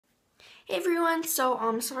Hey everyone,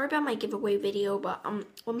 so sorry about my giveaway video, but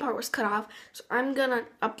one part was cut off, so I'm gonna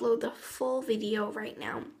upload the full video right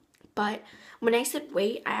now. But when I said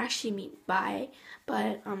wait, I actually mean bye,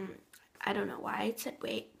 but I don't know why I said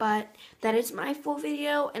wait, but that is my full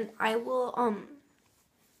video, and I will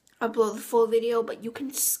upload the full video, but you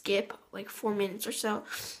can skip like 4 minutes or so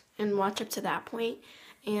and watch up to that point.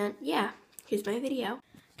 And yeah, here's my video.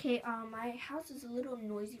 Okay, my house is a little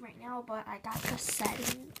noisy right now, but I got the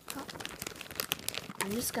setting up.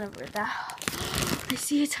 I'm just gonna rip that. I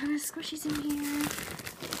see a ton of squishies in here.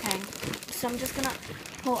 Okay, so I'm just gonna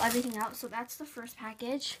pull everything out. So that's the first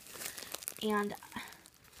package, and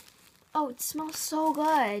oh, it smells so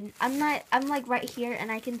good. I'm like right here,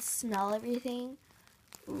 and I can smell everything.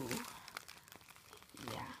 Ooh,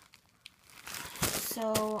 yeah.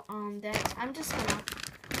 So then I'm just gonna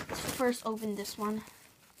first open this one.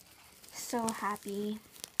 So happy.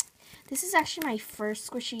 This is actually my first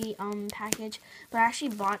squishy package, but I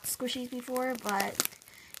actually bought squishies before, but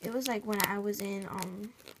it was like when I was in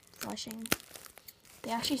Flushing.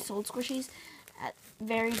 They actually sold squishies at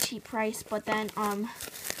very cheap price, but then I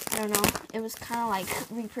don't know, it was kind of like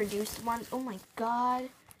reproduced ones. Oh my god.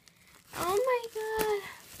 Oh my god.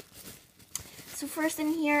 So first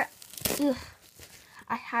in here,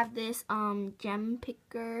 I have this gem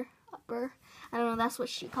picker upper. I don't know, that's what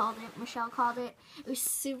she called it. Michelle called it. It was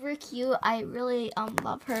super cute. I really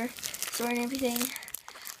love her story and everything.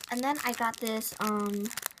 And then I got this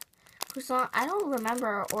croissant. I don't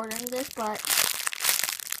remember ordering this, but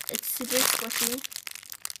it's super squishy.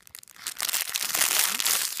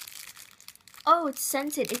 Oh, it's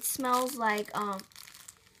scented. It smells like I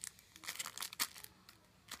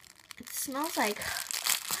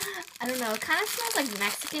don't know, it kind of smells like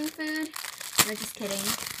Mexican food. No, just kidding.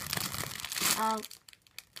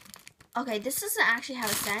 Okay, this doesn't actually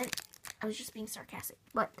have a scent. I was just being sarcastic.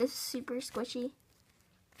 But this is super squishy.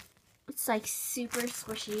 It's like super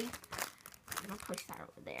squishy. I'm gonna place that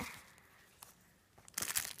over there.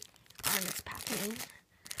 On this packaging.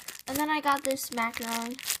 And then I got this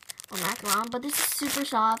macaron. Well, macaron, but this is super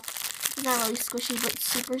soft. It's not really squishy, but it's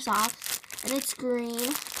super soft. And it's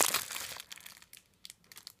green.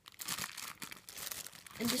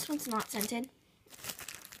 And this one's not scented.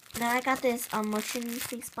 And then I got this motion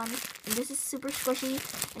face bun, and this is super squishy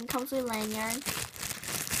and comes with lanyard.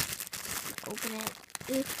 Open it.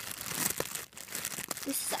 Ew. This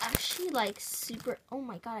is actually like super. Oh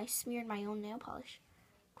my god! I smeared my own nail polish.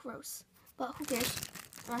 Gross. But who cares?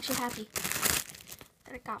 I'm actually happy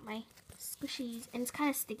that I got my squishies, and it's kind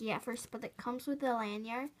of sticky at first, but it comes with the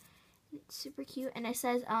lanyard. It's super cute, and it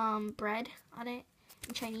says bread on it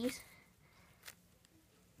in Chinese.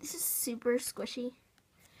 This is super squishy.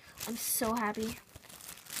 I'm so happy.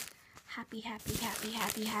 Happy, happy, happy,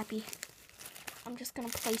 happy, happy. I'm just gonna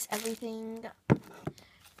place everything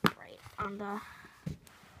right on that.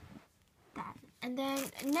 And then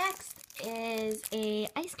next is a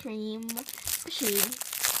ice cream squishy.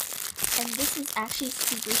 And this is actually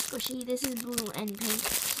super squishy. This is blue and pink.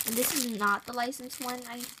 And this is not the licensed one,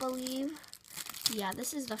 I believe. Yeah,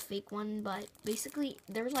 this is the fake one, but basically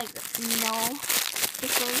there's like no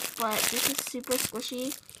difference, but this is super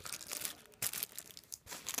squishy.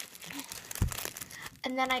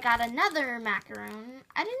 And then I got another macaron.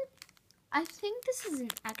 I think this is an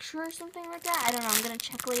extra or something like that. I don't know, I'm gonna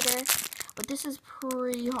check later. But this is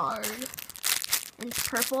pretty hard. And it's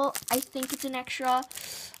purple. I think it's an extra.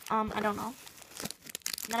 I don't know.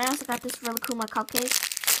 Then I also got this Rilakkuma cupcake.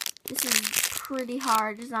 This is pretty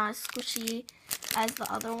hard. It's not as squishy as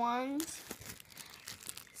the other ones.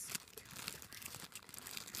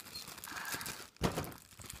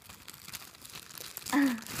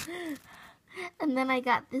 And then I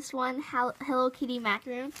got this one, Hello Kitty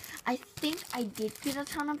macaroon. I think I did get a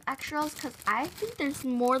ton of extras because I think there's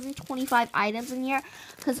more than 25 items in here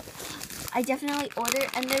because I definitely ordered.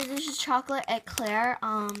 And there's this chocolate eclair.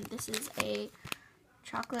 This is a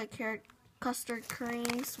chocolate custard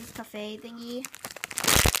cream sweet cafe thingy.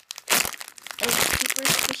 It's super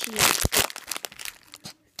squishy.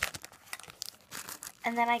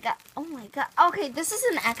 And then I got, oh my god. Okay, this is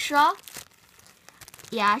an extra.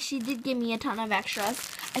 Yeah, she did give me a ton of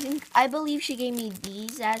extras. I believe she gave me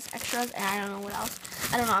these as extras, and I don't know what else.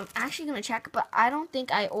 I don't know. I'm actually going to check, but I don't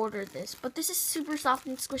think I ordered this. But this is super soft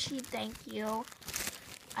and squishy. Thank you.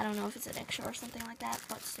 I don't know if it's an extra or something like that,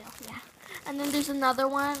 but still, yeah. And then there's another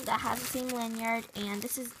one that has the same lanyard, and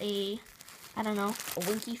this is a, I don't know, a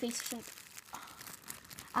winky face or something.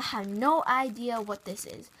 I have no idea what this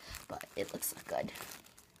is, but it looks good.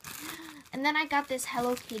 And then I got this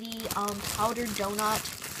Hello Kitty powdered donut.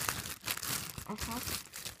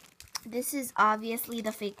 This is obviously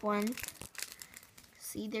the fake one.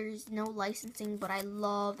 See, there's no licensing, but I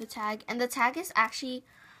love the tag. And the tag is actually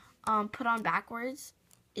put on backwards.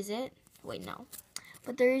 Is it? Wait, no.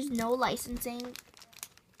 But there is no licensing.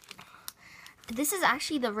 This is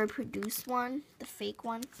actually the reproduced one, the fake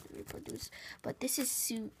one, the reproduced. But this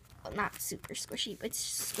is not super squishy, but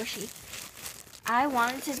it's squishy. I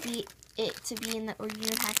wanted it to be in the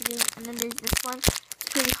original packaging. And then there's this one. It's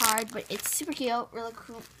pretty hard, but it's super cute.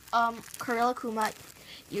 Kurila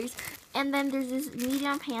ears. And then there's this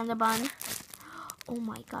medium panda bun. Oh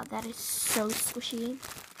my god, that is so squishy.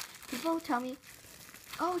 People tell me,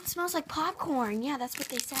 oh, it smells like popcorn. Yeah, that's what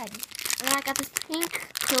they said. And then I got this pink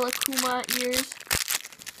Kurila ears.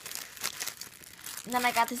 And then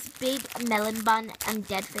I got this big melon bun and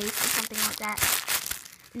dead face or something like that.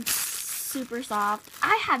 It's super soft.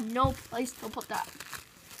 I have no place to put that.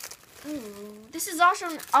 Ooh. This is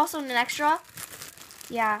also an extra.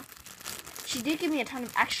 Yeah. She did give me a ton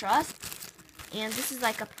of extras. And this is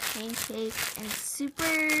like a pancake and super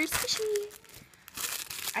squishy.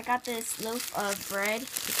 I got this loaf of bread.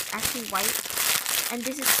 It's actually white. And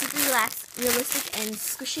this is super realistic and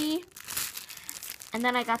squishy. And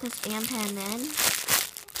then I got this Ampan.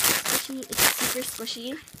 Squishy. It's super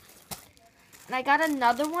squishy. And I got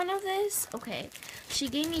another one of this. Okay. She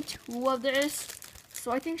gave me 2 of this.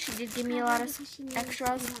 So I think she did give me a lot of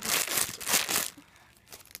extras.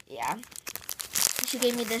 Yeah. She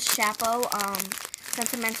gave me this Chapo,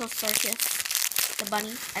 Sentimental Circus, the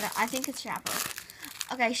bunny. I think it's Chapo.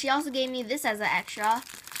 Okay, she also gave me this as an extra.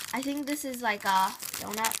 I think this is like a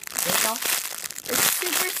donut bagel. It's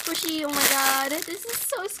super squishy. Oh my god, this is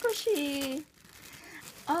so squishy.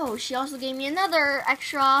 Oh, she also gave me another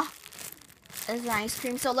extra as an ice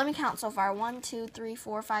cream. So let me count so far. 1, 2, 3,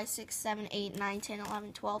 4, 5, 6, 7, 8, 9, 10,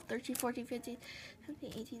 11, 12, 13, 14, 15,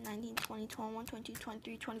 17, 18, 19, 20, 21, 22,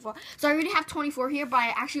 23, 24. So I already have 24 here, but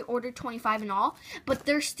I actually ordered 25 in all. But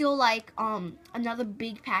there's still like another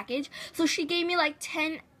big package. So she gave me like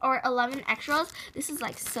 10 or 11 extras. This is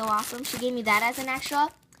like so awesome. She gave me that as an extra.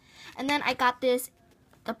 And then I got this,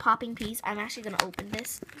 the popping piece. I'm actually going to open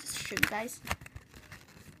this just to show you guys.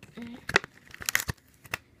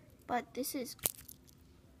 But this is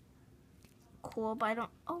cool, but I don't,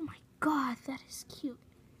 oh my god, that is cute.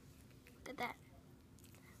 Look at that.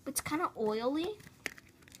 But it's kind of oily.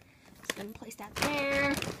 Just gonna place that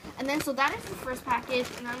there. And then, so that is the first package,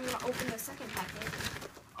 and I'm gonna open the second package.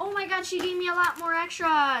 Oh my god, she gave me a lot more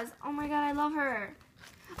extras. Oh my god, I love her.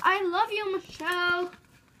 I love you, Michelle.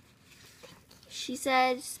 She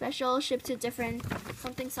said special, shipped to different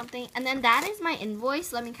something. And then that is my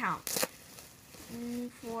invoice. Let me count.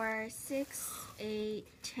 4, 6, 8,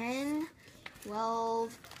 10, 12,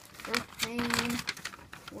 13, 14, 15,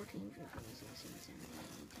 16, 17,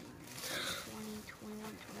 18, 19, 20,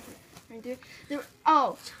 21, 22, 23.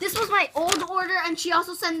 Oh, this was my old order, and she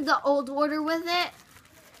also sent the old order with it.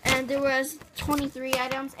 And there was 23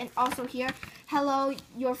 items, and also here, hello,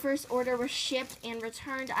 your first order was shipped and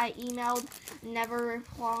returned. I emailed, never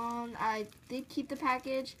replied. I did keep the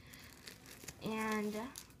package, and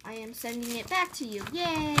I am sending it back to you.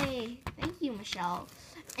 Yay! Thank you, Michelle.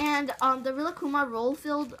 And the Rilakkuma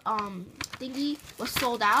roll-filled thingy was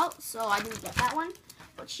sold out, so I didn't get that one.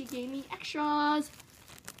 But she gave me extras.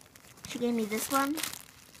 She gave me this one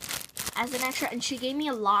as an extra, and she gave me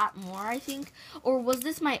a lot more, I think. Or was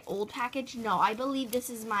this my old package? No, I believe this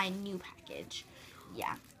is my new package.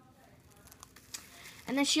 Yeah.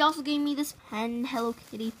 And then she also gave me this pen, Hello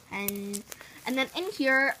Kitty pen. And then in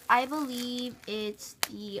here, I believe it's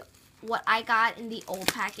what I got in the old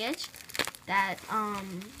package that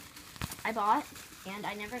I bought and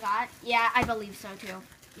I never got. Yeah, I believe so too.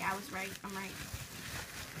 Yeah, I was right. I'm right.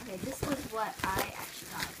 Okay, this was what I actually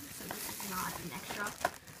got. So this is not an extra.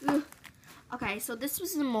 Ooh. Okay, so this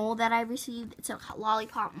was the mold that I received. It's a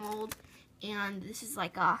lollipop mold, and this is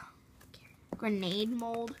like a grenade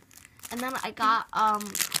mold. And then I got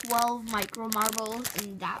 12 micro marbles,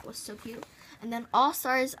 and that was so cute. And then All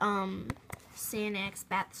Stars Sanex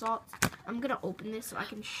bath salts. I'm gonna open this so I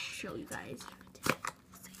can show you guys.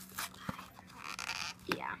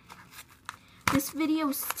 Yeah. This video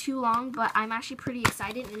is too long, but I'm actually pretty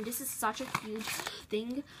excited, and this is such a huge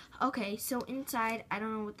thing. Okay, so inside, I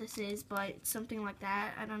don't know what this is, but it's something like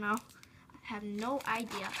that. I don't know. I have no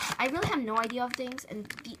idea. I really have no idea of things, and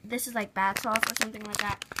this is like bath salts or something like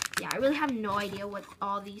that. Yeah, I really have no idea what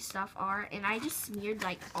all these stuff are, and I just smeared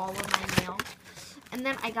like all of my nails. And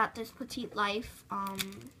then I got this Petite Life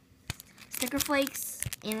sticker flakes,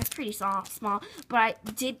 and it's pretty small, but I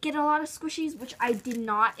did get a lot of squishies, which I did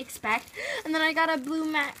not expect. And then I got a blue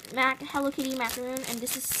Mac Hello Kitty macaroon, and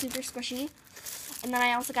this is super squishy. And then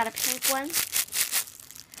I also got a pink one,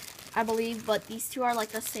 I believe, but these two are like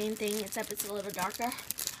the same thing, except it's a little darker.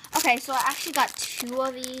 Okay, so I actually got 2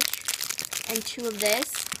 of each and 2 of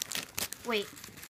this. Wait,